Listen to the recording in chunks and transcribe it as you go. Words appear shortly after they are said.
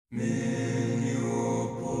And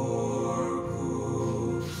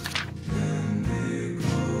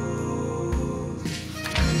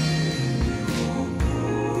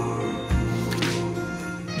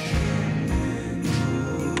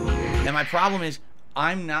my problem is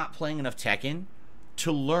I'm not playing enough Tekken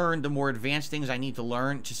to learn the more advanced things I need to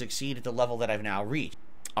learn to succeed at the level that I've now reached.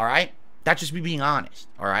 All right? That's just me being honest.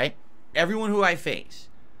 All right? Everyone who I face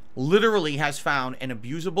literally has found an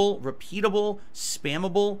abusable, repeatable,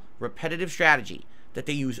 spammable, repetitive strategy that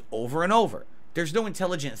they use over and over. There's no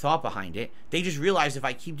intelligent thought behind it. They just realize if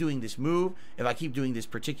I keep doing this move, if I keep doing this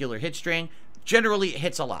particular hit string, generally it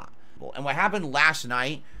hits a lot. And what happened last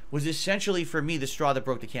night was essentially for me the straw that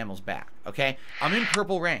broke the camel's back, okay? I'm in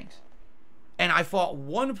purple ranks, and I fought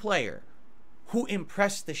one player who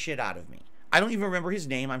impressed the shit out of me. I don't even remember his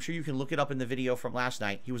name. I'm sure you can look it up in the video from last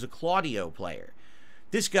night. He was a Claudio player.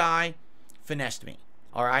 This guy finessed me,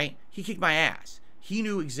 all right? He kicked my ass. He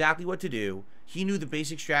knew exactly what to do. He knew the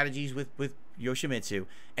basic strategies with Yoshimitsu,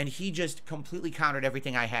 and he just completely countered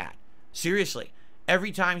everything I had. Seriously.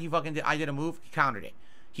 Every time I did a move, he countered it.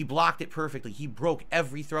 He blocked it perfectly. He broke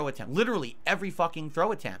every throw attempt. Literally every fucking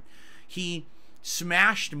throw attempt. He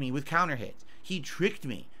smashed me with counter hits. He tricked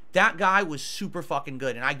me. That guy was super fucking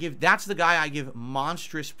good. And that's the guy I give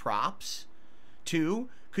monstrous props to,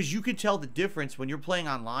 because you could tell the difference when you're playing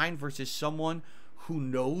online versus someone who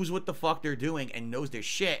knows what the fuck they're doing and knows their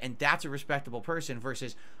shit, and that's a respectable person,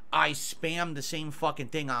 versus I spam the same fucking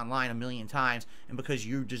thing online a million times, and because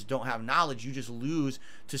you just don't have knowledge, you just lose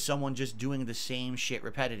to someone just doing the same shit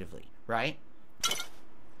repetitively, right?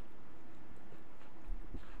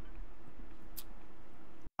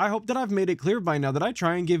 I hope that I've made it clear by now that I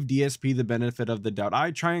try and give DSP the benefit of the doubt. I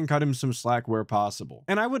try and cut him some slack where possible.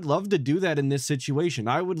 And I would love to do that in this situation.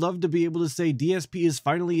 I would love to be able to say DSP is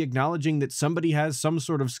finally acknowledging that somebody has some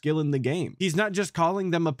sort of skill in the game. He's not just calling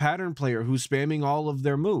them a pattern player who's spamming all of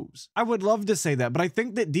their moves. I would love to say that, but I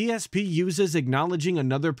think that DSP uses acknowledging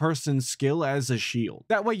another person's skill as a shield.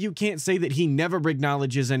 That way you can't say that he never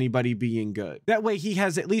acknowledges anybody being good. That way he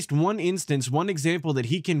has at least one instance, one example that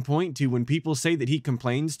he can point to when people say that he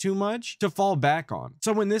complains too much to fall back on.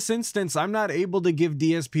 So in this instance, I'm not able to give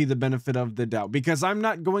DSP the benefit of the doubt because I'm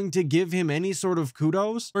not going to give him any sort of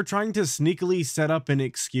kudos for trying to sneakily set up an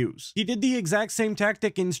excuse. He did the exact same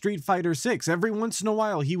tactic in Street Fighter 6. Every once in a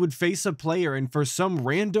while, he would face a player, and for some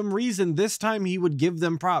random reason, this time he would give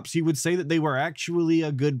them props. He would say that they were actually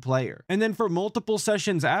a good player. And then for multiple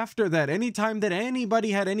sessions after that, anytime that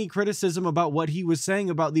anybody had any criticism about what he was saying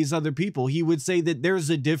about these other people, he would say that there's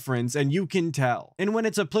a difference and you can tell. And when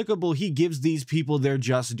it's applicable, he gives these people their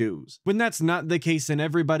just dues. When that's not the case and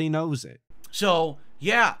everybody knows it. So,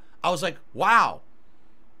 yeah, I was like, wow,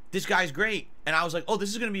 this guy's great. And I was like, oh, this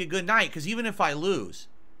is going to be a good night, because even if I lose,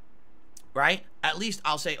 right, at least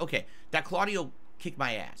I'll say, okay, that Claudio kicked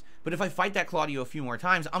my ass. But if I fight that Claudio a few more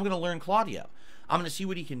times, I'm going to learn Claudio. I'm going to see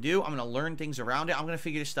what he can do. I'm going to learn things around it. I'm going to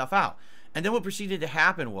figure this stuff out. And then what proceeded to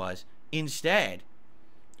happen was, instead,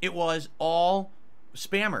 it was all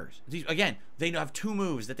spammers. Again, they have two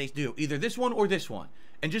moves that they do, either this one or this one,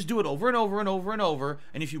 and just do it over and over and over and over.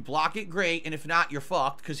 And if you block it, great, and if not, you're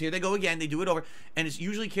fucked, because here they go again. They do it over, and it's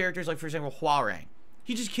usually characters like, for example, Huarang.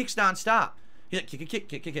 He just kicks nonstop. He's like, kick, kick,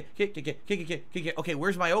 kick, kick, kick, kick, kick, kick, kick, kick, kick, kick. Okay,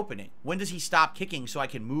 where's my opening? When does he stop kicking so I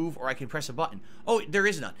can move or I can press a button? Oh, there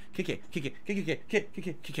is none. Kick, kick, kick, kick, kick, kick, kick,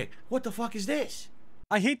 kick, kick, kick. What the fuck is this?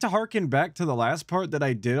 I hate to harken back to the last part that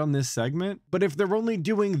I did on this segment, but if they're only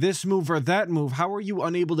doing this move or that move, how are you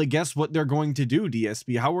unable to guess what they're going to do,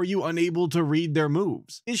 DSP? How are you unable to read their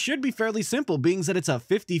moves? It should be fairly simple, being that it's a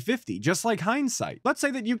 50-50, just like hindsight. Let's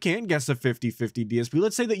say that you can't guess a 50-50 DSP.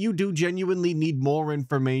 Let's say that you do genuinely need more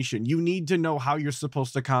information. You need to know how you're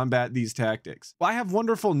supposed to combat these tactics. Well, I have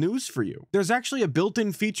wonderful news for you. There's actually a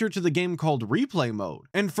built-in feature to the game called replay mode,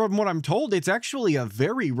 and from what I'm told, it's actually a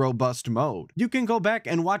very robust mode. You can go back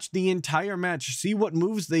and watch the entire match, see what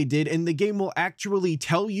moves they did, and the game will actually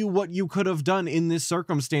tell you what you could have done in this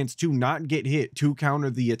circumstance to not get hit, to counter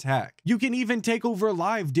the attack. You can even take over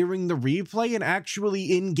live during the replay and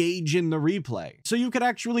actually engage in the replay. So you could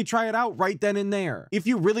actually try it out right then and there. If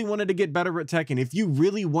you really wanted to get better at Tekken, if you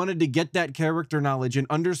really wanted to get that character knowledge and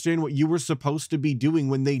understand what you were supposed to be doing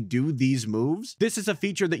when they do these moves, this is a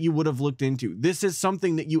feature that you would have looked into. This is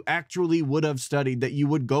something that you actually would have studied, that you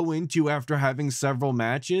would go into after having several real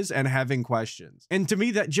matches and having questions. And to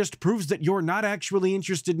me, that just proves that you're not actually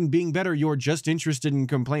interested in being better. You're just interested in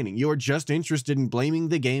complaining. You're just interested in blaming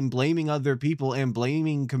the game, blaming other people, and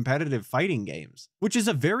blaming competitive fighting games, which is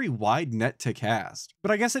a very wide net to cast.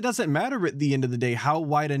 But I guess it doesn't matter at the end of the day how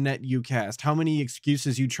wide a net you cast, how many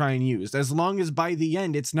excuses you try and use, as long as by the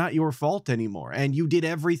end it's not your fault anymore and you did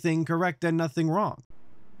everything correct and nothing wrong.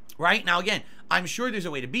 Right? Now again, I'm sure there's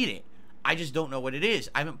a way to beat it. I just don't know what it is.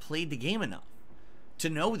 I haven't played the game enough to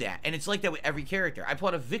know that. And it's like that with every character. I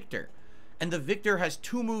plot a Victor, and the Victor has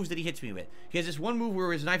 2 moves that he hits me with. He has this one move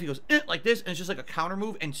where his knife, he goes like this, and it's just like a counter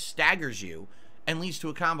move and staggers you and leads to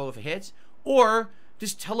a combo if it hits. Or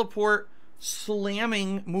this teleport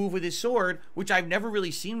slamming move with his sword, which I've never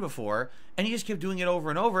really seen before, and he just kept doing it over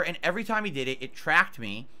and over, and every time he did it, it tracked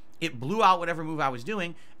me, it blew out whatever move I was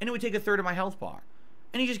doing, and it would take 1/3 of my health bar.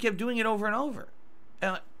 And he just kept doing it over and over.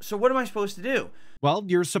 So what am I supposed to do? Well,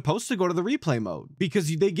 you're supposed to go to the replay mode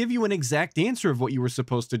because they give you an exact answer of what you were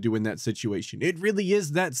supposed to do in that situation. It really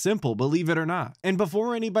is that simple, believe it or not. And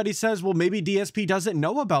before anybody says, well, maybe DSP doesn't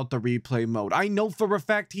know about the replay mode, I know for a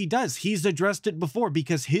fact he does. He's addressed it before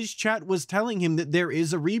because his chat was telling him that there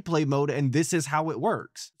is a replay mode and this is how it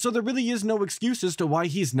works. So there really is no excuse as to why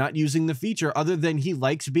he's not using the feature other than he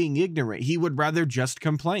likes being ignorant. He would rather just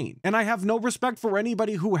complain. And I have no respect for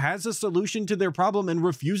anybody who has a solution to their problem and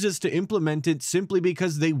refuses to implement it simply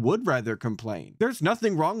because they would rather complain. There's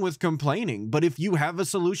nothing wrong with complaining, but if you have a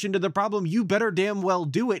solution to the problem, you better damn well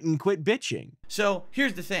do it and quit bitching. So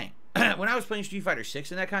here's the thing. When I was playing Street Fighter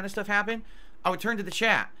 6 and that kind of stuff happened, I would turn to the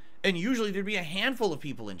chat, and usually there'd be a handful of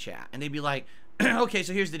people in chat, and they'd be like, okay,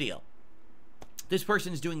 so here's the deal. This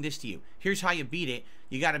person's doing this to you. Here's how you beat it.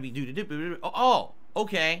 You gotta be do. Oh,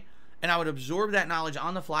 okay. And I would absorb that knowledge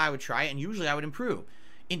on the fly. I would try it, and usually I would improve.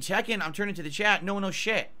 In Tekken, I'm turning to the chat. No one knows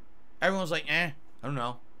shit. Everyone's like, I don't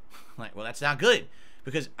know. Like, well, that's not good.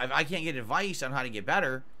 Because if I can't get advice on how to get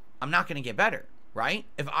better, I'm not going to get better, right?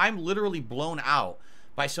 If I'm literally blown out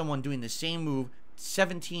by someone doing the same move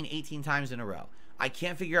 17, 18 times in a row, I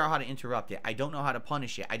can't figure out how to interrupt it. I don't know how to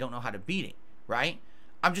punish it. I don't know how to beat it, right?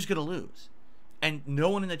 I'm just going to lose. And no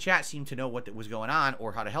one in the chat seemed to know what was going on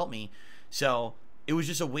or how to help me. So it was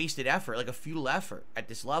just a wasted effort, like a futile effort at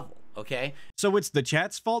this level, okay? So it's the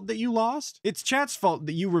chat's fault that you lost? It's chat's fault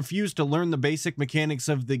that you refuse to learn the basic mechanics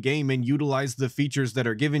of the game and utilize the features that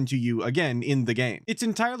are given to you, again, in the game. It's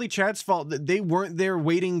entirely chat's fault that they weren't there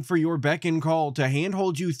waiting for your beck and call to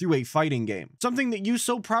handhold you through a fighting game. Something that you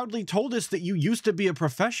so proudly told us that you used to be a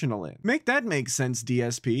professional in. Make that make sense,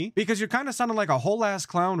 DSP, because you're kind of sounding like a whole ass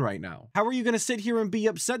clown right now. How are you going to sit here and be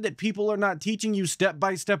upset that people are not teaching you step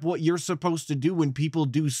by step what you're supposed to do when people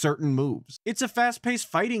do certain moves? It's a fast-paced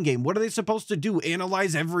fighting game. What are they supposed to do?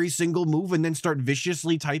 Analyze every single move and then start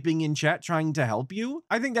viciously typing in chat trying to help you?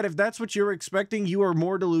 I think that if that's what you're expecting, you are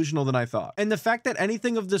more delusional than I thought. And the fact that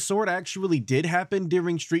anything of the sort actually did happen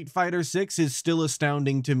during Street Fighter 6 is still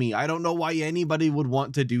astounding to me. I don't know why anybody would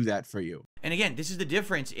want to do that for you. And again, this is the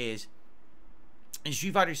difference is, in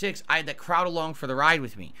Street Fighter 6, I had that crowd along for the ride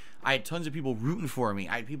with me. I had tons of people rooting for me.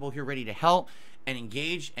 I had people here ready to help and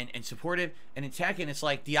engage and supportive. And in Tekken, it's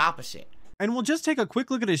like the opposite. And we'll just take a quick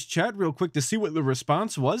look at his chat real quick to see what the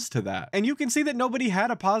response was to that. And you can see that nobody had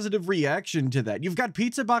a positive reaction to that. You've got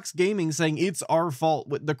Pizza Box Gaming saying it's our fault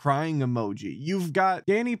with the crying emoji. You've got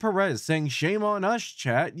Danny Perez saying shame on us,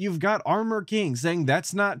 chat. You've got Armor King saying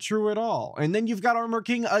that's not true at all. And then you've got Armor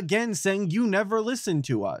King again saying you never listen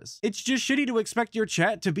to us. It's just shitty to expect your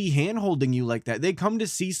chat to be hand-holding you like that. They come to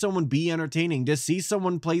see someone be entertaining, to see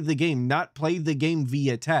someone play the game, not play the game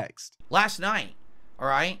via text. Last night, all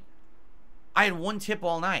right, I had one tip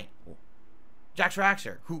all night. Jax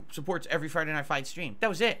Raxer, who supports every Friday Night Fight stream. That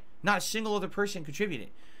was it. Not a single other person contributed.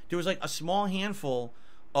 There was like a small handful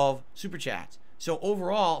of super chats. So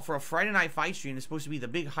overall, for a Friday Night Fight stream that's supposed to be the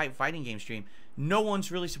big hype fighting game stream, no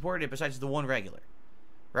one's really supported it besides the one regular.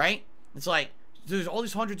 Right? It's like, there's all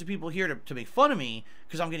these hundreds of people here to make fun of me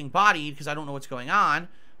because I'm getting bodied because I don't know what's going on,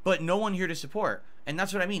 but no one here to support. And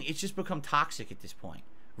that's what I mean. It's just become toxic at this point.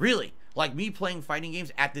 Really, like me playing fighting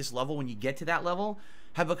games at this level, when you get to that level,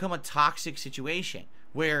 have become a toxic situation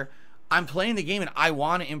where I'm playing the game and I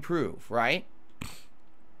want to improve, right?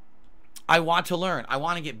 I want to learn. I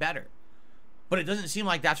want to get better. But it doesn't seem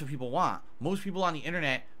like that's what people want. Most people on the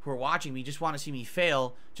internet who are watching me just want to see me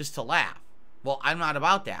fail just to laugh. Well, I'm not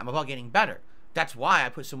about that. I'm about getting better, That's why I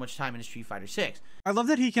put so much time into Street Fighter 6. I love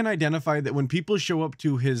that he can identify that when people show up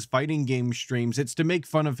to his fighting game streams, it's to make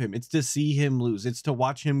fun of him, it's to see him lose, it's to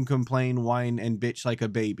watch him complain, whine, and bitch like a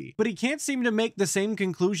baby. But he can't seem to make the same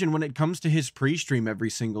conclusion when it comes to his pre-stream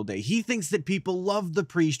every single day. He thinks that people love the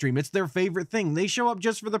pre-stream, it's their favorite thing. They show up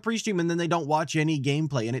just for the pre-stream and then they don't watch any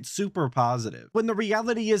gameplay, and it's super positive. When the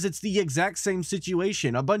reality is it's the exact same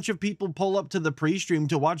situation. A bunch of people pull up to the pre-stream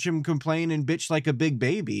to watch him complain and bitch like a big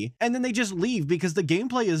baby, and then they just leave because the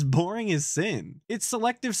gameplay is boring as sin. It's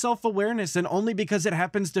selective self-awareness, and only because it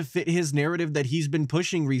happens to fit his narrative that he's been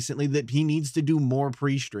pushing recently that he needs to do more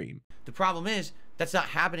pre-stream. The problem is, that's not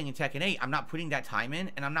happening in Tekken 8. I'm not putting that time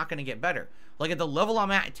in, and I'm not going to get better. Like, at the level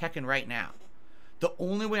I'm at Tekken right now, the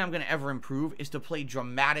only way I'm going to ever improve is to play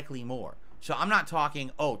dramatically more. So I'm not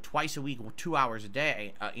talking, oh, twice a week, 2 hours a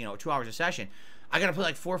day, 2 hours a session. I got to play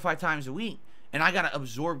like 4 or 5 times a week. And I got to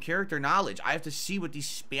absorb character knowledge. I have to see what these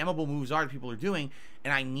spammable moves are that people are doing,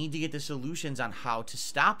 and I need to get the solutions on how to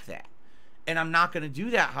stop that. And I'm not going to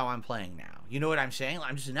do that how I'm playing now. You know what I'm saying?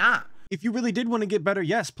 I'm just not. If you really did want to get better,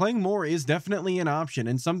 yes, playing more is definitely an option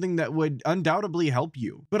and something that would undoubtedly help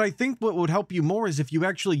you. But I think what would help you more is if you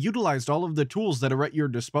actually utilized all of the tools that are at your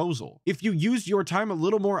disposal. If you used your time a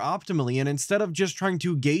little more optimally, and instead of just trying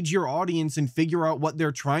to gauge your audience and figure out what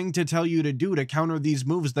they're trying to tell you to do to counter these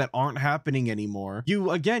moves that aren't happening anymore,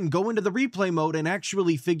 you again go into the replay mode and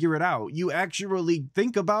actually figure it out. You actually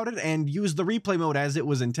think about it and use the replay mode as it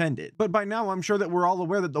was intended. But by now, I'm sure that we're all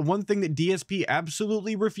aware that the one thing that DSP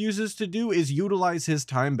absolutely refuses to do is utilize his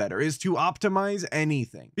time better, is to optimize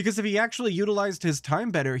anything. Because if he actually utilized his time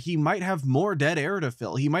better, he might have more dead air to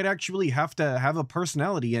fill. He might actually have to have a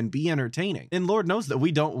personality and be entertaining. And Lord knows that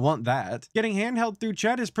we don't want that. Getting handheld through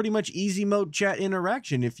chat is pretty much easy mode chat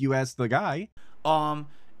interaction if you ask the guy. And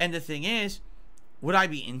the thing is, would I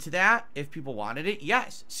be into that if people wanted it?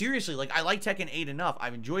 Yes. Seriously, like, I like Tekken 8 enough.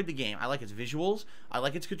 I've enjoyed the game. I like its visuals. I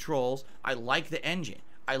like its controls. I like the engine.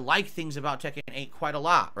 I like things about Tekken 8 quite a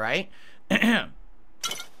lot, right? But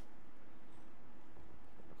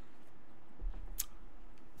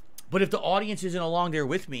if the audience isn't along there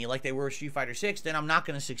with me like they were with Street Fighter 6, then I'm not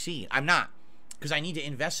going to succeed. I'm not. Because I need to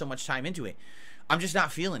invest so much time into it. I'm just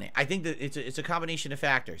not feeling it. I think that it's a combination of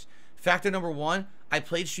factors. Factor number one, I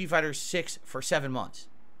played Street Fighter 6 for 7 months.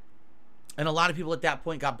 And a lot of people at that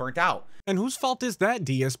point got burnt out. And whose fault is that,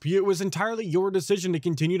 DSP? It was entirely your decision to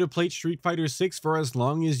continue to play Street Fighter 6 for as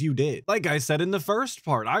long as you did. Like I said in the first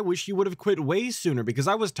part, I wish you would have quit way sooner because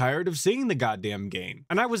I was tired of seeing the goddamn game.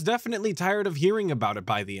 And I was definitely tired of hearing about it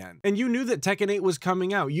by the end. And you knew that Tekken 8 was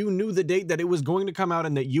coming out. You knew the date that it was going to come out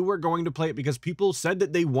and that you were going to play it because people said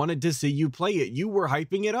that they wanted to see you play it. You were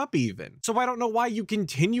hyping it up even. So I don't know why you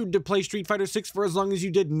continued to play Street Fighter 6 for as long as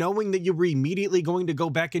you did, knowing that you were immediately going to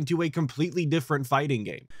go back into a completely different fighting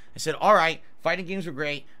game. I said, all right, fighting games are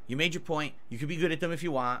great. You made your point. You could be good at them if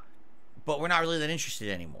you want, but we're not really that interested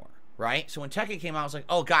anymore, right? So when Tekken came out, I was like,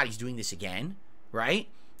 oh God, he's doing this again, right?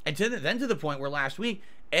 And then to the point where last week,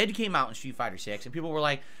 Ed came out in Street Fighter 6, and people were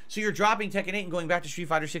like, so you're dropping Tekken 8 and going back to Street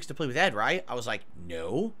Fighter 6 to play with Ed, right? I was like,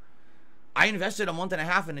 no. I invested a month and a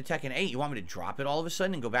half into Tekken 8. You want me to drop it all of a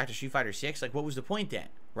sudden and go back to Street Fighter 6? Like, what was the point then,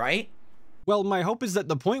 right? Well, my hope is that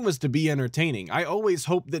the point was to be entertaining. I always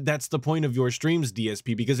hope that that's the point of your streams,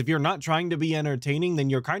 DSP, because if you're not trying to be entertaining, then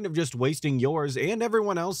you're kind of just wasting yours and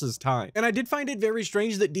everyone else's time. And I did find it very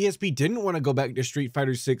strange that DSP didn't want to go back to Street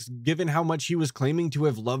Fighter 6, given how much he was claiming to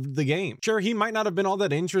have loved the game. Sure, he might not have been all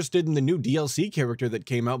that interested in the new DLC character that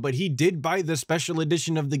came out, but he did buy the special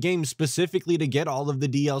edition of the game specifically to get all of the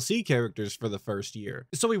DLC characters for the first year.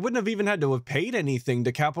 So he wouldn't have even had to have paid anything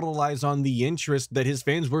to capitalize on the interest that his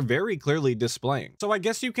fans were very clearly displaying. So I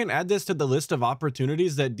guess you can add this to the list of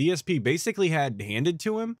opportunities that DSP basically had handed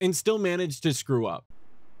to him and still managed to screw up.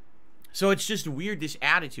 So it's just weird, this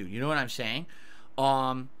attitude, you know what I'm saying?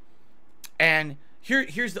 And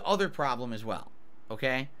here's the other problem as well,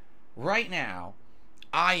 okay? Right now,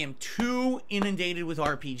 I am too inundated with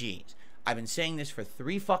RPGs. I've been saying this for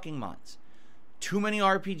 3 fucking months. Too many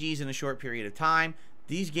RPGs in a short period of time.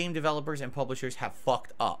 These game developers and publishers have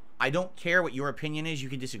fucked up. I don't care what your opinion is. You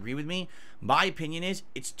can disagree with me. My opinion is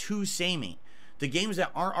it's too samey. The games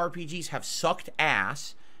that aren't RPGs have sucked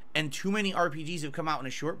ass, and too many RPGs have come out in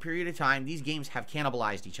a short period of time. These games have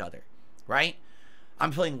cannibalized each other, right?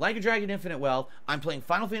 I'm playing Like a Dragon Infinite Wealth. I'm playing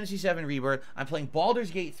Final Fantasy VII Rebirth. I'm playing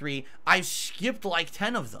Baldur's Gate 3. I've skipped like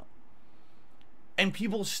 10 of them. And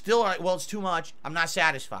people still are like, well, it's too much. I'm not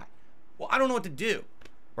satisfied. Well, I don't know what to do,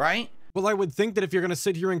 right? Well, I would think that if you're going to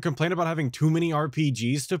sit here and complain about having too many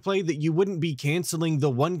RPGs to play, that you wouldn't be canceling the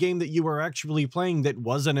one game that you were actually playing that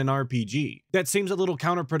wasn't an RPG. That seems a little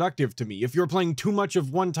counterproductive to me. If you're playing too much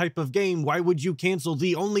of one type of game, why would you cancel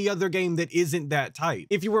the only other game that isn't that type?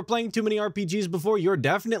 If you were playing too many RPGs before, you're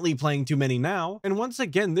definitely playing too many now. And once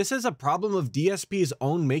again, this is a problem of DSP's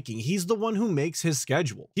own making. He's the one who makes his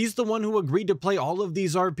schedule. He's the one who agreed to play all of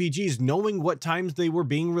these RPGs knowing what times they were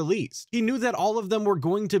being released. He knew that all of them were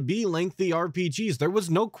going to be lengthy RPGs. There was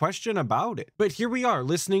no question about it. But here we are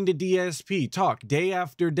listening to DSP talk day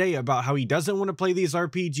after day about how he doesn't want to play these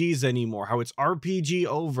RPGs anymore, how it's RPG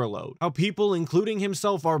overload, how people, including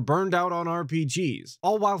himself, are burned out on RPGs,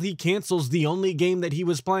 all while he cancels the only game that he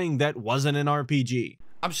was playing that wasn't an RPG.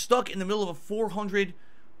 I'm stuck in the middle of a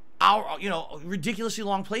 400-hour, ridiculously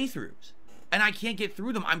long playthroughs, and I can't get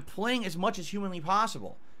through them. I'm playing as much as humanly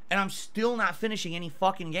possible, and I'm still not finishing any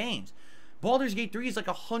fucking games. Baldur's Gate 3 is like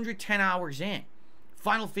 110 hours in.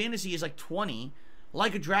 Final Fantasy is like 20.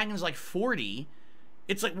 Like a Dragon is like 40.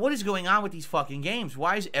 It's like, what is going on with these fucking games?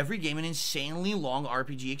 Why is every game an insanely long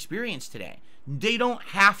RPG experience today? They don't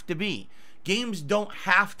have to be. Games don't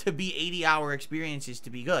have to be 80-hour experiences to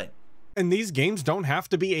be good. And these games don't have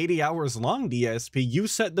to be 80 hours long, DSP. You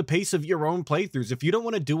set the pace of your own playthroughs. If you don't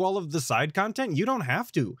want to do all of the side content, you don't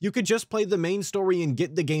have to. You could just play the main story and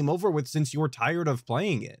get the game over with since you're tired of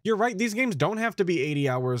playing it. You're right, these games don't have to be 80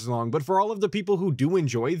 hours long, but for all of the people who do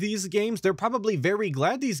enjoy these games, they're probably very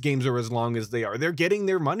glad these games are as long as they are. They're getting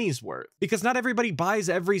their money's worth. Because not everybody buys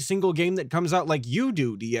every single game that comes out like you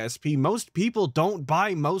do, DSP. Most people don't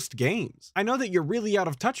buy most games. I know that you're really out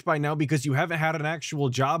of touch by now because you haven't had an actual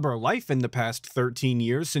job or life in the past 13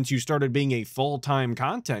 years since you started being a full-time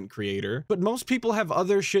content creator, but most people have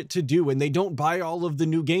other shit to do and they don't buy all of the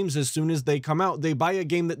new games as soon as they come out. They buy a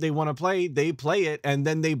game that they want to play, they play it, and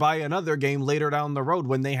then they buy another game later down the road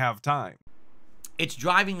when they have time. It's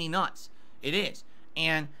driving me nuts. It is.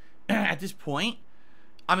 And at this point,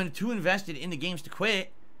 I'm too invested in the games to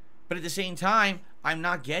quit, but at the same time, I'm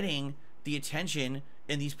not getting the attention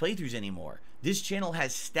in these playthroughs anymore. This channel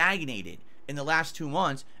has stagnated in the last 2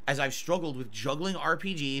 months as I've struggled with juggling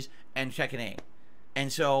RPGs and Tekken 8.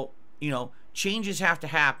 And so, changes have to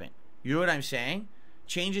happen. You know what I'm saying?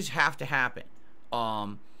 Changes have to happen.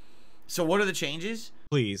 So what are the changes?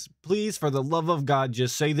 Please, for the love of God,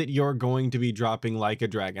 just say that you're going to be dropping Like a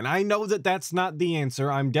Dragon. I know that that's not the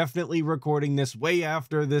answer. I'm definitely recording this way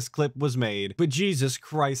after this clip was made. But Jesus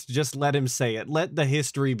Christ, just let him say it. Let the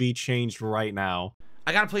history be changed right now.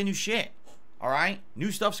 I gotta play new shit. Alright?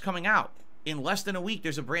 New stuff's coming out. In less than a week,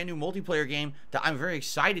 there's a brand new multiplayer game that I'm very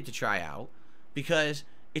excited to try out because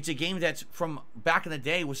it's a game that's from back in the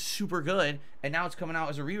day was super good, and now it's coming out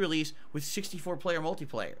as a re-release with 64-player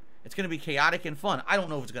multiplayer. It's going to be chaotic and fun. I don't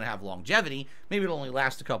know if it's going to have longevity. Maybe it'll only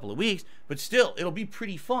last a couple of weeks, but still, it'll be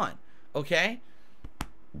pretty fun, okay?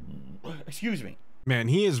 Excuse me. Man,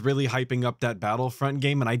 he is really hyping up that Battlefront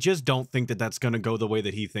game, and I just don't think that that's going to go the way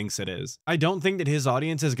that he thinks it is. I don't think that his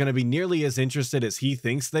audience is going to be nearly as interested as he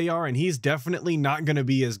thinks they are, and he's definitely not going to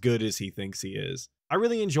be as good as he thinks he is. I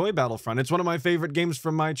really enjoy Battlefront. It's one of my favorite games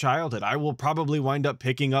from my childhood. I will probably wind up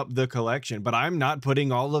picking up the collection, but I'm not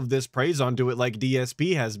putting all of this praise onto it like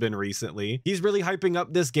DSP has been recently. He's really hyping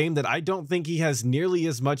up this game that I don't think he has nearly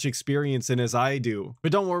as much experience in as I do.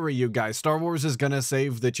 But don't worry, you guys. Star Wars is gonna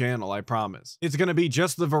save the channel, I promise. It's gonna be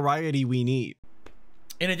just the variety we need.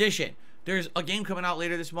 In addition, there's a game coming out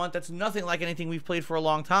later this month that's nothing like anything we've played for a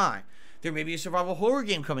long time. There may be a survival horror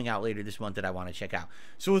game coming out later this month that I want to check out.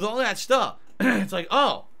 So with all that stuff, it's like,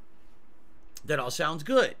 oh, that all sounds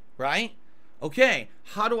good, right? Okay,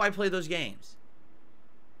 how do I play those games?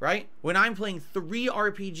 Right? When I'm playing 3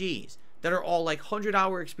 RPGs that are all like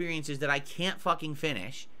 100-hour experiences that I can't fucking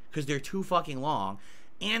finish because they're too fucking long,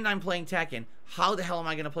 and I'm playing Tekken, how the hell am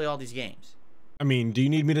I going to play all these games? I mean, do you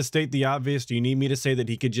need me to state the obvious? Do you need me to say that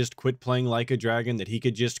he could just quit playing Like a Dragon, that he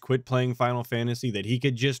could just quit playing Final Fantasy, that he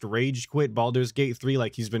could just rage quit Baldur's Gate 3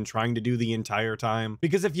 like he's been trying to do the entire time?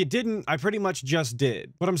 Because if you didn't, I pretty much just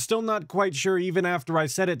did. But I'm still not quite sure even after I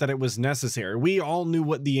said it that it was necessary. We all knew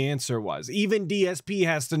what the answer was. Even DSP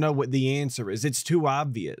has to know what the answer is. It's too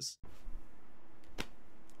obvious.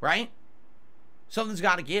 Right? Something's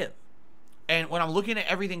got to give. And when I'm looking at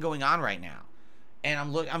everything going on right now,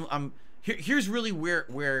 and here's really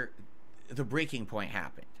where the breaking point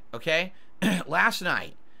happened, okay? Last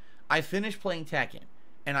night, I finished playing Tekken,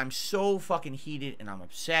 and I'm so fucking heated, and I'm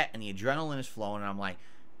upset, and the adrenaline is flowing, and I'm like,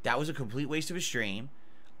 that was a complete waste of a stream.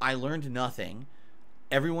 I learned nothing.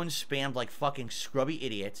 Everyone spammed like fucking scrubby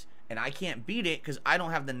idiots, and I can't beat it because I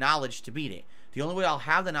don't have the knowledge to beat it. The only way I'll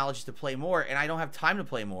have the knowledge is to play more, and I don't have time to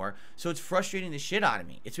play more. So it's frustrating the shit out of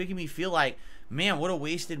me. It's making me feel like, man, what a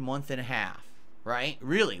wasted month and a half, right?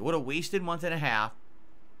 Really, what a wasted month and a half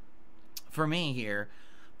for me here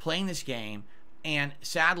playing this game, and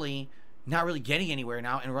sadly not really getting anywhere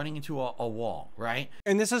now and running into a wall, right?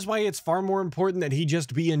 And this is why it's far more important that he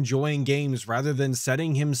just be enjoying games rather than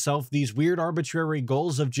setting himself these weird arbitrary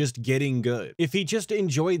goals of just getting good. If he just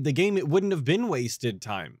enjoyed the game, it wouldn't have been wasted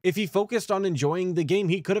time. If he focused on enjoying the game,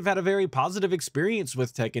 he could have had a very positive experience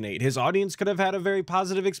with Tekken 8. His audience could have had a very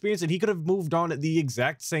positive experience, and he could have moved on at the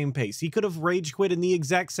exact same pace. He could have rage quit in the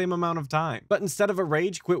exact same amount of time. But instead of a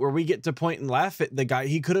rage quit where we get to point and laugh at the guy,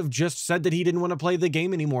 he could have just said that he didn't want to play the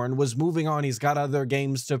game anymore and was moving on. He's got other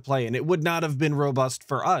games to play, and it would not have been robust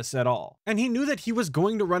for us at all. And he knew that he was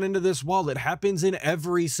going to run into this wall. It happens in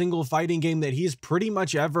every single fighting game that he's pretty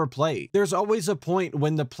much ever played. There's always a point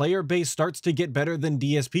when the player base starts to get better than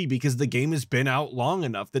DSP because the game has been out long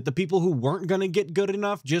enough that the people who weren't going to get good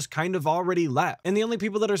enough just kind of already left. And the only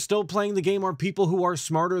people that are still playing the game are people who are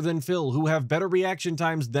smarter than Phil, who have better reaction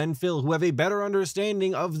times than Phil, who have a better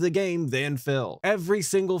understanding of the game than Phil. Every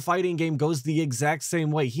single fighting game goes the exact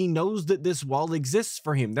same way. He knows that this wall exists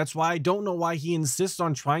for him. That's why I don't know why he insists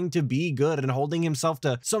on trying to be good and holding himself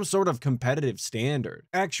to some sort of competitive standard,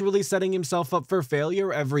 actually setting himself up for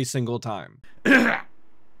failure every single time.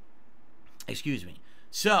 Excuse me.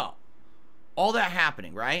 So, all that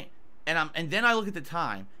happening, right? And then I look at the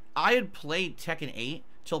time. I had played Tekken 8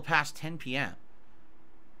 till past 10 p.m.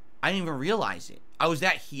 I didn't even realize it. I was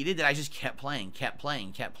that heated that I just kept playing.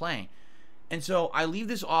 And so I leave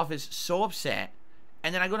this office so upset.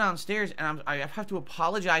 And then I go downstairs and I have to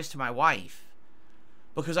apologize to my wife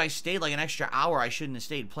because I stayed like an extra hour I shouldn't have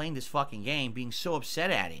stayed playing this fucking game, being so upset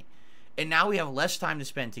at it. And now we have less time to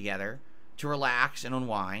spend together to relax and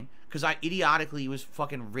unwind because I idiotically was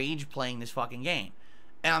fucking rage playing this fucking game.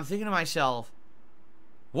 And I'm thinking to myself,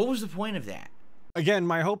 what was the point of that? Again,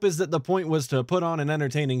 my hope is that the point was to put on an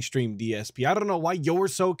entertaining stream, DSP. I don't know why you're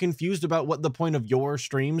so confused about what the point of your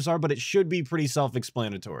streams are, but it should be pretty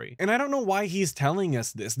self-explanatory. And I don't know why he's telling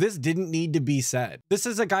us this. This didn't need to be said. This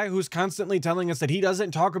is a guy who's constantly telling us that he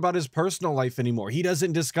doesn't talk about his personal life anymore. He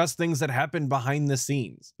doesn't discuss things that happen behind the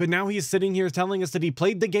scenes. But now he's sitting here telling us that he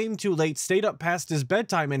played the game too late, stayed up past his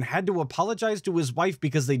bedtime, and had to apologize to his wife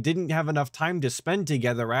because they didn't have enough time to spend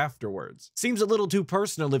together afterwards. Seems a little too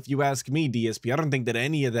personal if you ask me, DSP. I don't think that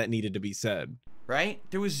any of that needed to be said. Right?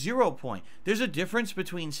 There was 0 point. There's a difference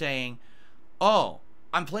between saying, oh,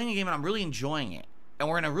 I'm playing a game and I'm really enjoying it, and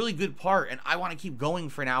we're in a really good part, and I want to keep going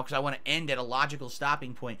for now because I want to end at a logical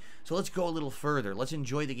stopping point. So let's go a little further. Let's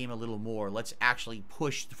enjoy the game a little more. Let's actually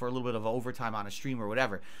push for a little bit of overtime on a stream or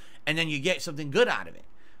whatever. And then you get something good out of it.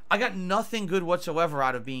 I got nothing good whatsoever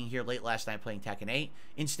out of being here late last night playing Tekken 8.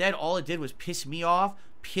 Instead, all it did was piss me off,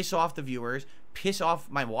 piss off the viewers, piss off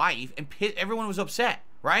my wife, and everyone was upset,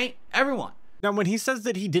 right? Everyone. Now, when he says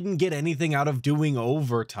that he didn't get anything out of doing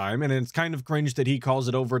overtime, and it's kind of cringe that he calls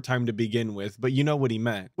it overtime to begin with, but you know what he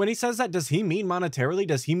meant. When he says that, does he mean monetarily?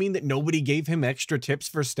 Does he mean that nobody gave him extra tips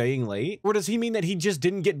for staying late? Or does he mean that he just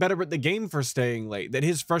didn't get better at the game for staying late? That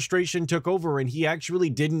his frustration took over and he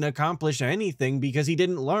actually didn't accomplish anything because he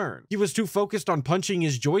didn't learn? He was too focused on punching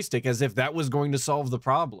his joystick as if that was going to solve the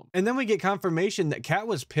problem. And then we get confirmation that Kat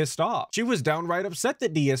was pissed off. She was downright upset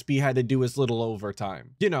that DSP had to do his little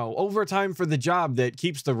overtime. You know, overtime for the job that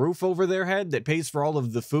keeps the roof over their head, that pays for all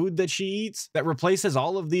of the food that she eats, that replaces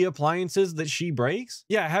all of the appliances that she breaks.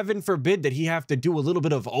 Yeah, heaven forbid that he have to do a little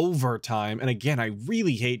bit of overtime. And again, I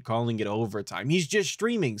really hate calling it overtime. He's just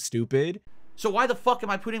streaming, stupid. So why the fuck am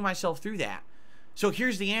I putting myself through that? So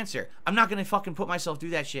here's the answer. I'm not gonna fucking put myself through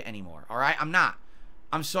that shit anymore, alright? I'm not.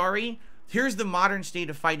 I'm sorry. Here's the modern state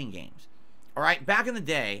of fighting games. Alright, back in the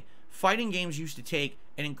day, fighting games used to take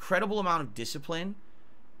an incredible amount of discipline,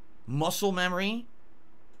 muscle memory,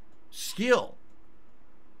 skill,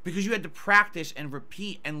 because you had to practice and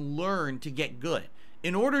repeat and learn to get good.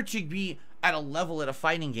 In order to be at a level at a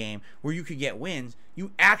fighting game where you could get wins,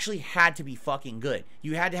 you actually had to be fucking good.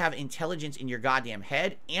 You had to have intelligence in your goddamn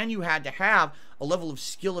head, and you had to have a level of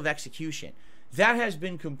skill of execution. That has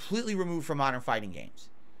been completely removed from modern fighting games.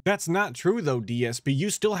 That's not true though, DSP. You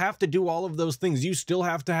still have to do all of those things. You still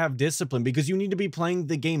have to have discipline because you need to be playing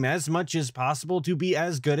the game as much as possible to be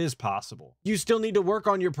as good as possible. You still need to work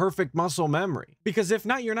on your perfect muscle memory because if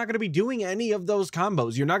not, you're not going to be doing any of those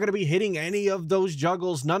combos. You're not going to be hitting any of those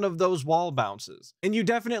juggles, none of those wall bounces. And you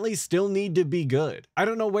definitely still need to be good. I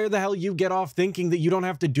don't know where the hell you get off thinking that you don't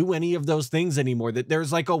have to do any of those things anymore, that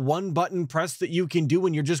there's like a one button press that you can do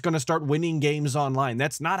and you're just going to start winning games online.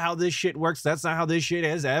 That's not how this shit works. That's not how this shit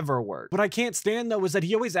has ever work. What I can't stand though is that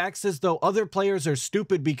he always acts as though other players are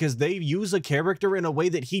stupid because they use a character in a way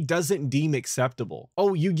that he doesn't deem acceptable.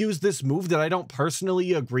 Oh, you use this move that I don't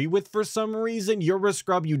personally agree with for some reason? You're a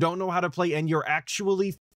scrub, you don't know how to play, and you're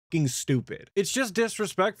actually stupid. It's just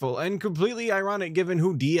disrespectful and completely ironic given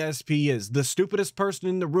who DSP is, the stupidest person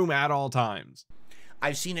in the room at all times.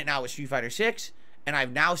 I've seen it now with Street Fighter 6, and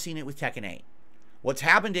I've now seen it with Tekken 8. What's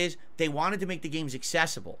happened is they wanted to make the games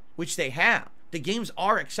accessible, which they have. The games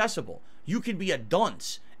are accessible. You can be a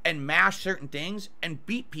dunce and mash certain things and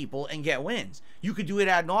beat people and get wins. You could do it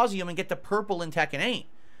ad nauseum and get the purple in Tekken 8.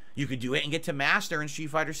 You could do it and get to master in Street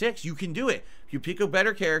Fighter 6. You can do it. You pick a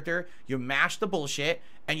better character, you mash the bullshit,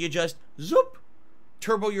 and you just zoop,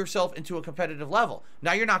 turbo yourself into a competitive level.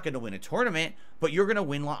 Now you're not going to win a tournament, but you're going to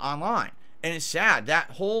win online. And it's sad.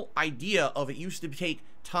 That whole idea of it used to take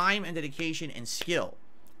time and dedication and skill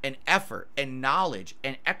and effort and knowledge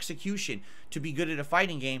and execution to be good at a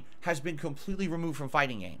fighting game has been completely removed from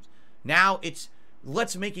fighting games. Now it's,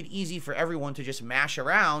 let's make it easy for everyone to just mash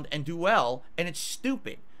around and do well, and it's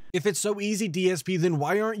stupid. If it's so easy, DSP, then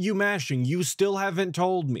why aren't you mashing? You still haven't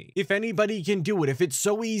told me. If anybody can do it, if it's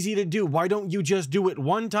so easy to do, why don't you just do it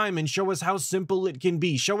one time and show us how simple it can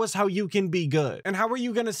be? Show us how you can be good. And how are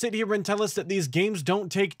you gonna sit here and tell us that these games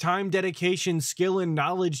don't take time, dedication, skill, and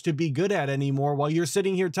knowledge to be good at anymore while you're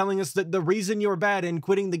sitting here telling us that the reason you're bad and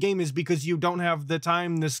quitting the game is because you don't have the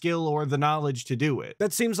time, the skill, or the knowledge to do it?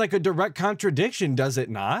 That seems like a direct contradiction, does it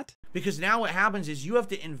not? Because now what happens is you have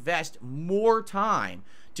to invest more time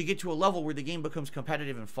to get to a level where the game becomes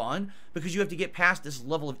competitive and fun, because you have to get past this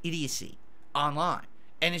level of idiocy online.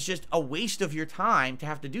 And it's just a waste of your time to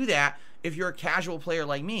have to do that if you're a casual player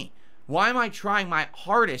like me. Why am I trying my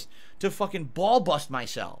hardest to fucking ball bust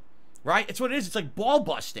myself? Right? It's what it is. It's like ball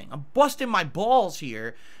busting. I'm busting my balls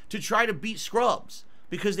here to try to beat scrubs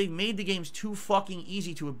because they've made the games too fucking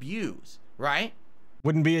easy to abuse. Right?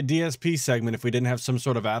 Wouldn't be a DSP segment if we didn't have some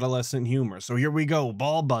sort of adolescent humor. So here we go,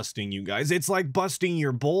 ball busting, you guys. It's like busting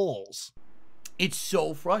your balls. It's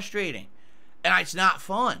so frustrating. And it's not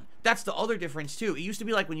fun. That's the other difference too. It used to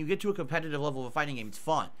be like when you get to a competitive level of a fighting game, it's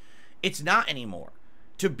fun. It's not anymore.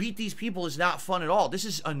 To beat these people is not fun at all. This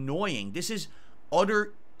is annoying. This is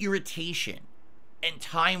utter irritation and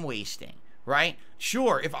time wasting, right?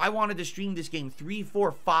 Sure, if I wanted to stream this game 3,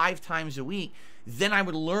 4, 5 times a week, then I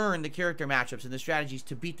would learn the character matchups and the strategies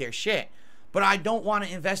to beat their shit. But I don't want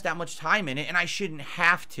to invest that much time in it, and I shouldn't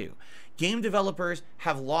have to. Game developers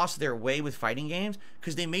have lost their way with fighting games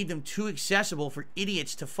because they made them too accessible for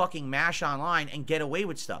idiots to fucking mash online and get away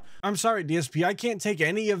with stuff. I'm sorry, DSP, I can't take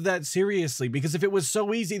any of that seriously, because if it was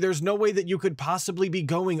so easy, there's no way that you could possibly be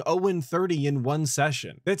going 0-30 in one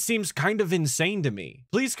session. That seems kind of insane to me.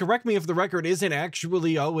 Please correct me if the record isn't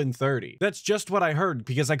actually 0-30. That's just what I heard,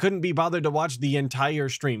 because I couldn't be bothered to watch the entire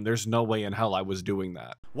stream. There's no way in hell I was doing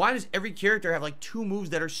that. Why does every character have like 2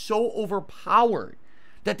 moves that are so overpowered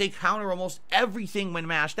that they counter almost everything when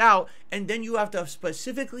mashed out, and then you have to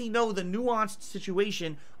specifically know the nuanced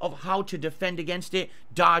situation of how to defend against it,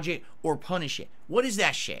 dodge it, or punish it? What is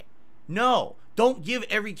that shit? No, don't give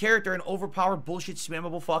every character an overpowered bullshit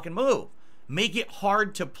spammable fucking move. Make it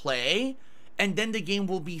hard to play, and then the game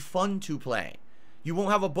will be fun to play. You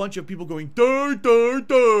won't have a bunch of people going dur dur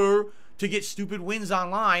dur to get stupid wins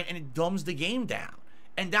online, and it dumbs the game down.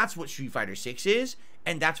 And that's what Street Fighter 6 is,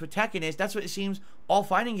 and that's what Tekken is. That's what it seems all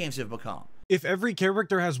fighting games have become. If every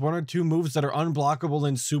character has 1 or 2 moves that are unblockable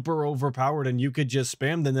and super overpowered and you could just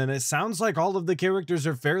spam them, then it sounds like all of the characters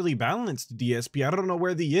are fairly balanced, DSP. I don't know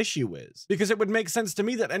where the issue is. Because it would make sense to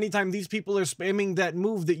me that anytime these people are spamming that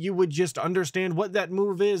move, that you would just understand what that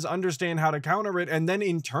move is, understand how to counter it, and then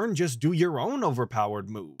in turn just do your own overpowered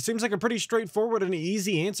move. Seems like a pretty straightforward and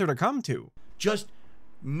easy answer to come to. Just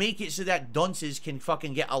make it so that dunces can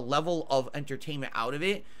fucking get a level of entertainment out of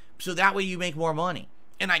it, so that way you make more money.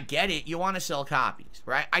 And I get it, you want to sell copies,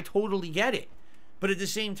 right? I totally get it. But at the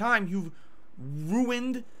same time, you've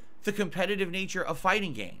ruined the competitive nature of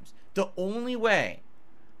fighting games. The only way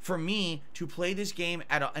for me to play this game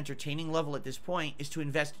at an entertaining level at this point is to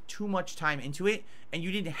invest too much time into it, and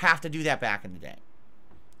you didn't have to do that back in the day.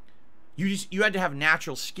 You had to have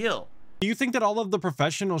natural skill. Do you think that all of the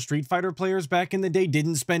professional Street Fighter players back in the day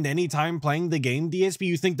didn't spend any time playing the game, DSP?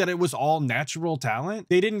 You think that it was all natural talent?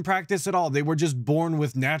 They didn't practice at all. They were just born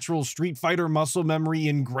with natural Street Fighter muscle memory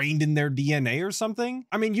ingrained in their DNA or something?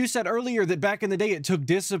 I mean, you said earlier that back in the day it took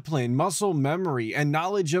discipline, muscle memory, and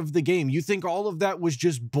knowledge of the game. You think all of that was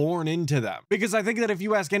just born into them? Because I think that if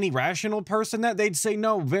you ask any rational person that, they'd say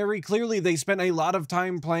no. Very clearly, they spent a lot of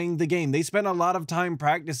time playing the game. They spent a lot of time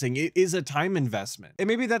practicing. It is a time investment. And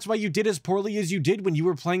maybe that's why you did as poorly as you did when you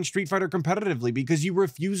were playing Street Fighter competitively because you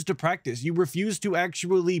refused to practice. You refused to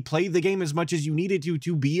actually play the game as much as you needed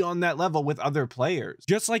to be on that level with other players.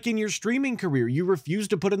 Just like in your streaming career, you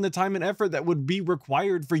refused to put in the time and effort that would be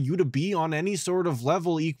required for you to be on any sort of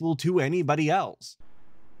level equal to anybody else.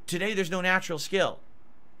 Today, there's no natural skill.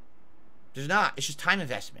 There's not. It's just time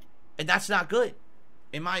investment. And that's not good,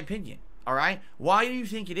 in my opinion. All right? Why do you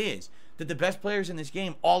think it is that the best players in this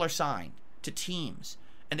game all are signed to teams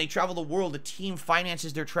and they travel the world? The team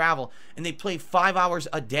finances their travel and they play 5 hours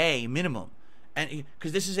a day minimum. And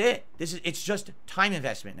because this is it. It's just time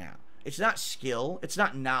investment now. It's not skill. It's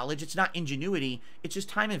not knowledge. It's not ingenuity. It's just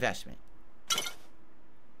time investment.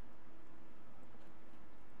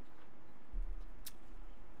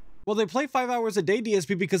 Well, they play 5 hours a day,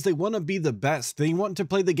 DSP, because they want to be the best. They want to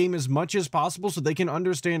play the game as much as possible so they can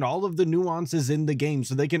understand all of the nuances in the game,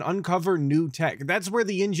 so they can uncover new tech. That's where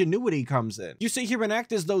the ingenuity comes in. You sit here and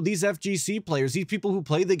act as though these FGC players, these people who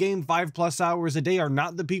play the game 5+ hours a day, are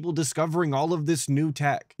not the people discovering all of this new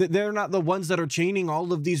tech. That they're not the ones that are chaining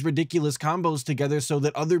all of these ridiculous combos together so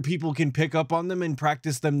that other people can pick up on them and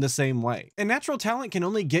practice them the same way. And natural talent can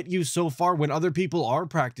only get you so far when other people are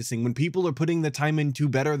practicing, when people are putting the time in to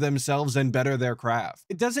better themselves and better their craft.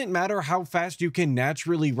 It doesn't matter how fast you can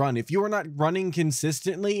naturally run. If you are not running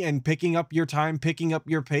consistently and picking up your time, picking up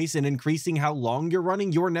your pace, and increasing how long you're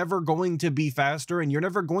running, you're never going to be faster and you're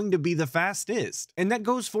never going to be the fastest. And that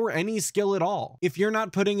goes for any skill at all. If you're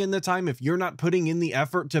not putting in the time, if you're not putting in the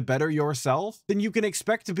effort to better yourself, then you can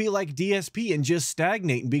expect to be like DSP and just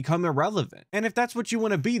stagnate and become irrelevant. And if that's what you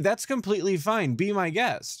want to be, that's completely fine. Be my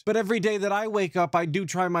guest. But every day that I wake up, I do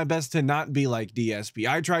try my best to not be like DSP.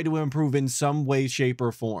 I try to improve in some way, shape,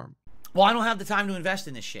 or form. Well, I don't have the time to invest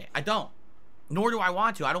in this shit. I don't. Nor do I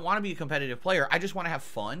want to. I don't want to be a competitive player. I just want to have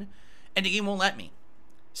fun, and the game won't let me.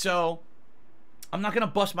 So, I'm not going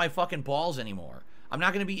to bust my fucking balls anymore. I'm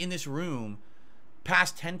not going to be in this room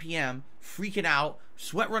past 10 p.m., freaking out,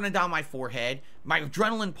 sweat running down my forehead, my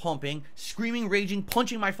adrenaline pumping, screaming, raging,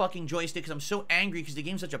 punching my fucking joystick because I'm so angry because the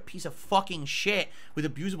game's such a piece of fucking shit with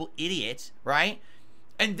abusable idiots, right?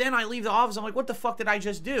 And then I leave the office, I'm like, what the fuck did I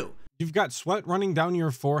just do? You've got sweat running down your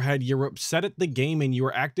forehead, you're upset at the game, and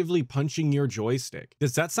you're actively punching your joystick.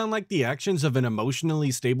 Does that sound like the actions of an emotionally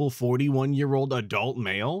stable 41-year-old adult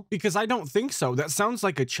male? Because I don't think so. That sounds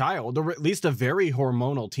like a child, or at least a very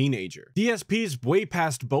hormonal teenager. DSP's way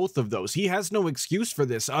past both of those. He has no excuse for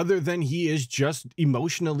this other than he is just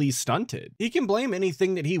emotionally stunted. He can blame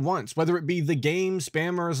anything that he wants, whether it be the game,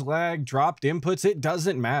 spammers, lag, dropped inputs, it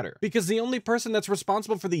doesn't matter. Because the only person that's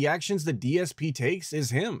responsible for the actions that DSP takes is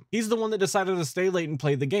him. He's the one that decided to stay late and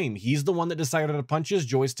play the game. He's the one that decided to punch his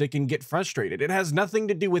joystick and get frustrated. It has nothing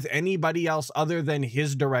to do with anybody else other than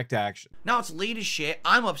his direct action. Now it's late as shit.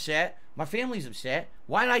 I'm upset. My family's upset.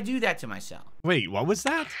 Why did I do that to myself? Wait, what was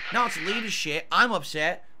that? Now it's late as shit. I'm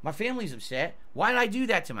upset. My family's upset. Why did I do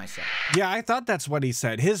that to myself? Yeah, I thought that's what he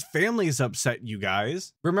said. His family's upset, you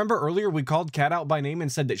guys. Remember earlier we called Kat out by name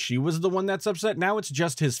and said that she was the one that's upset? Now it's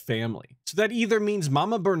just his family. So that either means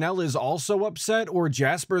Mama Burnell is also upset or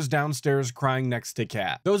Jasper's downstairs crying next to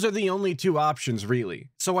Kat. Those are the only two options, really.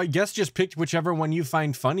 So I guess just pick whichever one you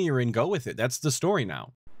find funnier and go with it. That's the story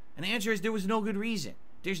now. And the answer is there was no good reason.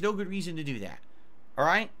 There's no good reason to do that. All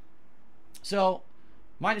right? So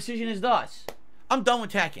my decision is thus. I'm done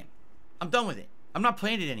with Tekken. I'm done with it. I'm not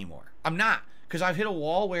playing it anymore. I'm not. Because I've hit a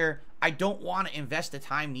wall where I don't want to invest the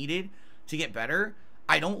time needed to get better.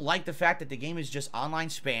 I don't like the fact that the game is just online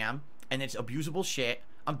spam and it's abusable shit.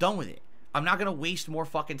 I'm done with it. I'm not going to waste more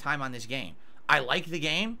fucking time on this game. I like the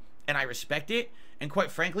game and I respect it. And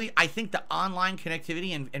quite frankly, I think the online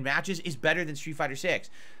connectivity and matches is better than Street Fighter 6.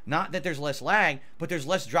 Not that there's less lag, but there's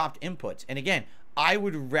less dropped inputs. And again, I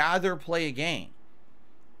would rather play a game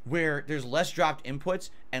where there's less dropped inputs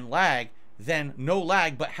and lag than no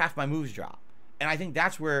lag but half my moves drop. And I think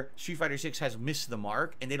that's where Street Fighter 6 has missed the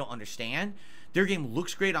mark and they don't understand. Their game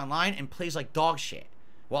looks great online and plays like dog shit,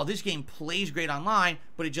 while this game plays great online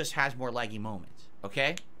but it just has more laggy moments.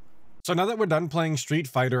 Okay? So now that we're done playing Street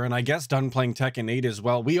Fighter, and I guess done playing Tekken 8 as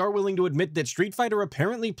well, we are willing to admit that Street Fighter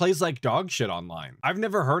apparently plays like dog shit online. I've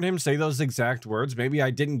never heard him say those exact words. Maybe I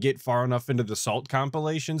didn't get far enough into the Salt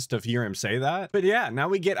compilations to hear him say that. But yeah, now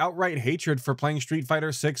we get outright hatred for playing Street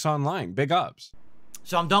Fighter 6 online. Big ups.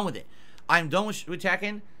 So I'm done with it. I'm done with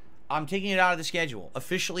Tekken. I'm taking it out of the schedule.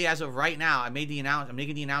 Officially, as of right now, I'm making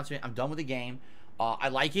the announcement. I'm done with the game. I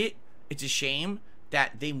like it. It's a shame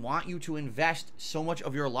that they want you to invest so much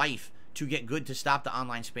of your life to get good to stop the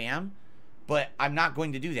online spam, but I'm not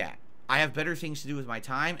going to do that. I have better things to do with my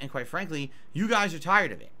time, and quite frankly, you guys are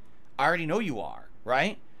tired of it. I already know you are,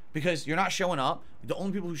 right? because you're not showing up. The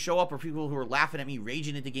only people who show up are people who are laughing at me,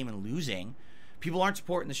 raging at the game and losing. People aren't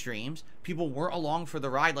supporting the streams. People weren't along for the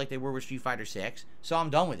ride like they were with Street Fighter 6. So I'm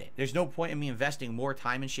done with it. There's no point in me investing more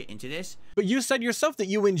time and shit into this. But you said yourself that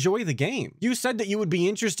you enjoy the game. You said that you would be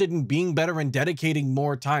interested in being better and dedicating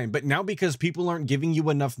more time. But now because people aren't giving you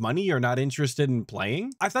enough money, you're not interested in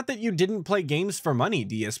playing? I thought that you didn't play games for money,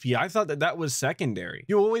 DSP. I thought that that was secondary.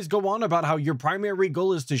 You always go on about how your primary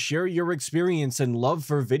goal is to share your experience and love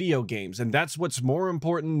for video games. And that's what's more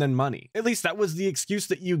important than money. At least that was the excuse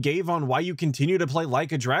that you gave on why you continue to play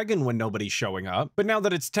Like a Dragon when nobody's showing up. But now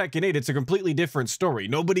that it's Tekken 8, it's a completely different story.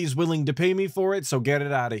 Nobody's willing to pay me for it, so get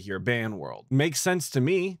it out of here, ban world. Makes sense to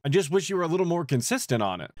me. I just wish you were a little more consistent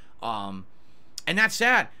on it. And that's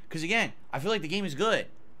sad, because again, I feel like the game is good,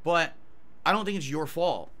 but I don't think it's your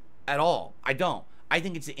fault at all. I don't. I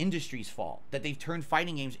think it's the industry's fault that they've turned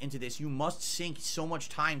fighting games into this. You must sink so much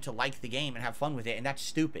time to like the game and have fun with it, and that's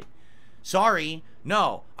stupid. Sorry,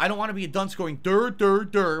 no, I don't want to be a dunce going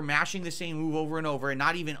mashing the same move over and over and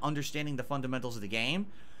not even understanding the fundamentals of the game.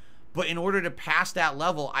 But in order to pass that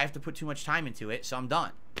level, I have to put too much time into it, so I'm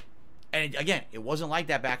done. And again, it wasn't like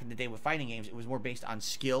that back in the day with fighting games. It was more based on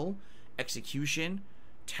skill, execution,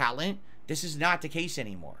 talent. This is not the case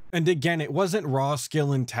anymore. And again, it wasn't raw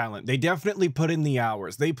skill and talent. They definitely put in the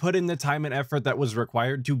hours. They put in the time and effort that was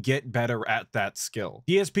required to get better at that skill.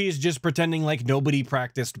 DSP is just pretending like nobody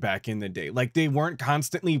practiced back in the day. Like they weren't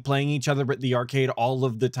constantly playing each other at the arcade all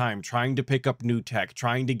of the time, trying to pick up new tech,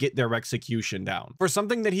 trying to get their execution down. For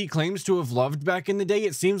something that he claims to have loved back in the day,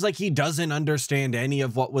 it seems like he doesn't understand any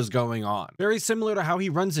of what was going on. Very similar to how he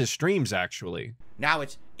runs his streams, actually. Now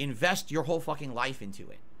it's invest your whole fucking life into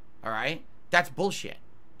it. All right, that's bullshit.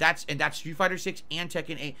 That's Street Fighter 6 and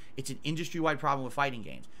Tekken 8. It's an industry-wide problem with fighting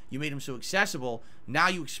games. You made them so accessible. Now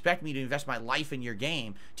you expect me to invest my life in your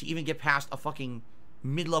game to even get past a fucking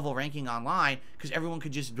mid-level ranking online because everyone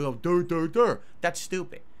could just go That's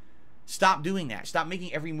stupid. Stop doing that. Stop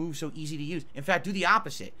making every move so easy to use. In fact, do the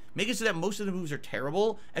opposite. Make it so that most of the moves are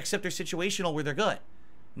terrible, except they're situational where they're good.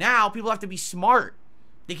 Now people have to be smart.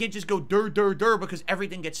 They can't just go because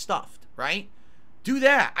everything gets stuffed, right? Do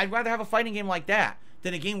that. I'd rather have a fighting game like that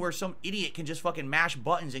than a game where some idiot can just fucking mash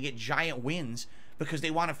buttons and get giant wins because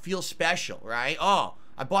they want to feel special, right? Oh,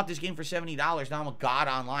 I bought this game for $70. Now I'm a god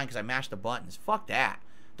online because I mashed the buttons. Fuck that.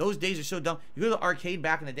 Those days are so dumb. You go to the arcade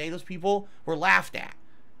back in the day, those people were laughed at.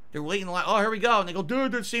 They're waiting in the line. Oh, here we go. And they go,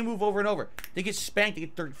 the same move over and over. They get spanked. They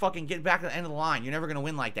get back to the end of the line. You're never going to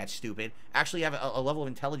win like that, stupid. Actually have a level of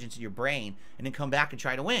intelligence in your brain and then come back and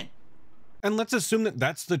try to win. And let's assume that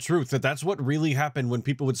that's the truth, that that's what really happened when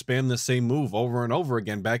people would spam the same move over and over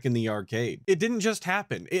again back in the arcade. It didn't just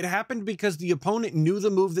happen. It happened because the opponent knew the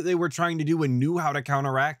move that they were trying to do and knew how to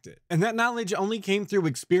counteract it. And that knowledge only came through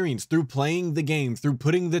experience, through playing the game, through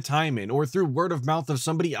putting the time in, or through word of mouth of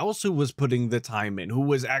somebody else who was putting the time in, who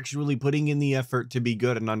was actually putting in the effort to be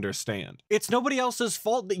good and understand. It's nobody else's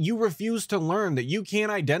fault that you refuse to learn, that you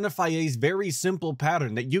can't identify a very simple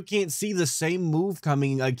pattern, that you can't see the same move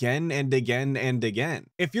coming again and again and again.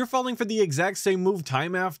 If you're falling for the exact same move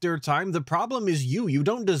time after time, the problem is you. You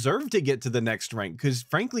don't deserve to get to the next rank because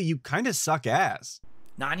frankly, you kind of suck ass.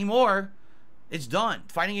 Not anymore. It's done.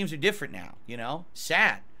 Fighting games are different now, you know?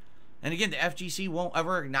 Sad. And again, the FGC won't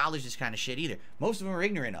ever acknowledge this kind of shit either. Most of them are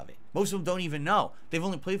ignorant of it. Most of them don't even know. They've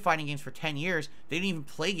only played fighting games for 10 years. They didn't even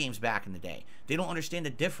play games back in the day. They don't understand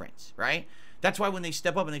the difference, right? That's why when they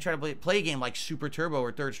step up and they try to play a game like Super Turbo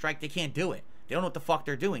or Third Strike, they can't do it. They don't know what the fuck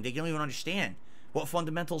they're doing. They don't even understand what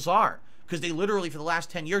fundamentals are. Because they literally, for the last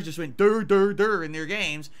 10 years, just went in their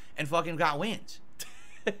games and fucking got wins.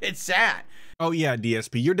 It's sad. Oh yeah,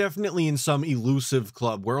 DSP, you're definitely in some elusive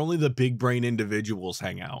club where only the big brain individuals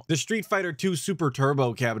hang out. The Street Fighter 2 Super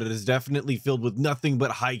Turbo cabinet is definitely filled with nothing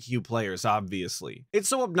but high-Q players, obviously. It's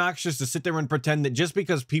so obnoxious to sit there and pretend that just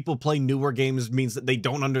because people play newer games means that they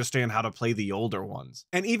don't understand how to play the older ones.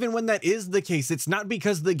 And even when that is the case, it's not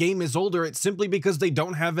because the game is older, it's simply because they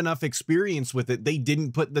don't have enough experience with it. They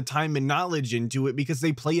didn't put the time and knowledge into it because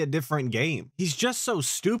they play a different game. He's just so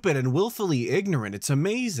stupid and willfully ignorant. It's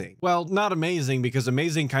amazing. Well, not amazing, because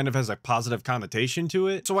amazing kind of has a positive connotation to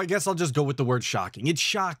it. So I guess I'll just go with the word shocking. It's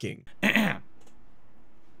shocking.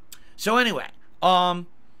 So anyway,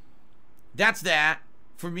 that's that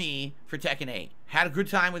for me for Tekken 8. Had a good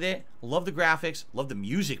time with it. Love the graphics. Love the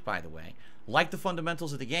music, by the way. Like the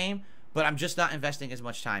fundamentals of the game, but I'm just not investing as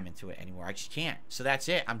much time into it anymore. I just can't. So that's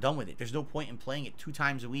it. I'm done with it. There's no point in playing it 2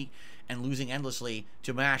 times a week and losing endlessly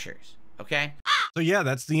to mashers. Okay? So yeah,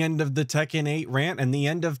 that's the end of the Tekken 8 rant and the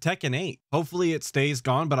end of Tekken 8. Hopefully it stays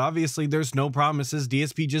gone, but obviously there's no promises.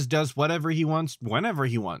 DSP just does whatever he wants, whenever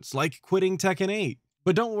he wants, like quitting Tekken 8.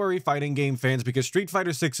 But don't worry, fighting game fans, because Street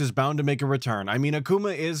Fighter 6 is bound to make a return. I mean,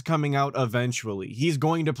 Akuma is coming out eventually. He's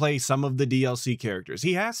going to play some of the DLC characters.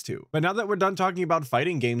 He has to. But now that we're done talking about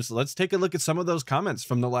fighting games, let's take a look at some of those comments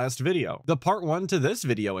from the last video. The part 1 to this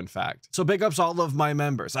video, in fact. So big ups all of my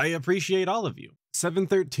members. I appreciate all of you.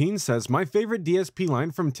 713 says, my favorite DSP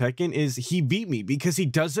line from Tekken is, he beat me because he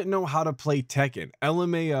doesn't know how to play Tekken.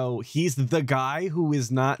 LMAO, he's the guy who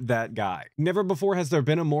is not that guy. Never before has there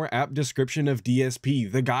been a more apt description of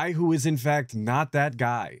DSP, the guy who is in fact not that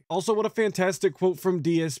guy. Also, what a fantastic quote from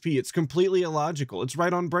DSP. It's completely illogical. It's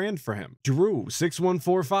right on brand for him.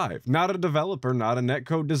 Drew6145, not a developer, not a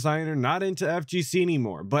netcode designer, not into FGC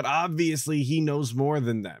anymore, but obviously he knows more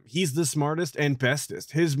than them. He's the smartest and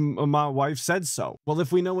bestest. His my wife said so. Well,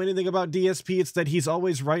 if we know anything about DSP, it's that he's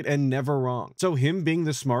always right and never wrong. So him being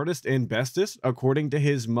the smartest and bestest, according to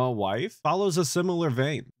his wife, follows a similar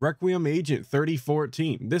vein. Requiem Agent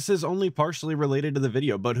 3014. This is only partially related to the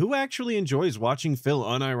video, but who actually enjoys watching Phil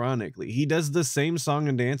unironically? He does the same song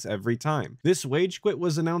and dance every time. This wage quit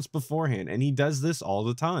was announced beforehand, and he does this all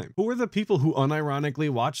the time. Who are the people who unironically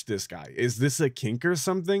watch this guy? Is this a kink or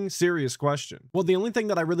something? Serious question. Well, the only thing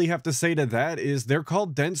that I really have to say to that is they're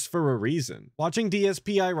called dents for a reason. Watching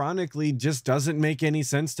DSP ironically just doesn't make any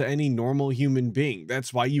sense to any normal human being.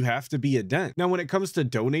 That's why you have to be a dent. Now, when it comes to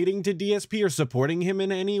donating to DSP or supporting him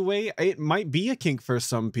in any way, it might be a kink for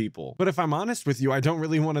some people. But if I'm honest with you, I don't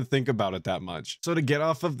really want to think about it that much. So to get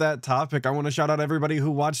off of that topic, I want to shout out everybody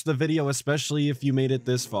who watched the video, especially if you made it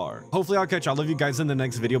this far. Hopefully I'll catch all of you guys in the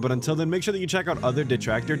next video, but until then, make sure that you check out other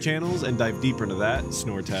detractor channels and dive deeper into that.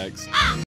 Snortags.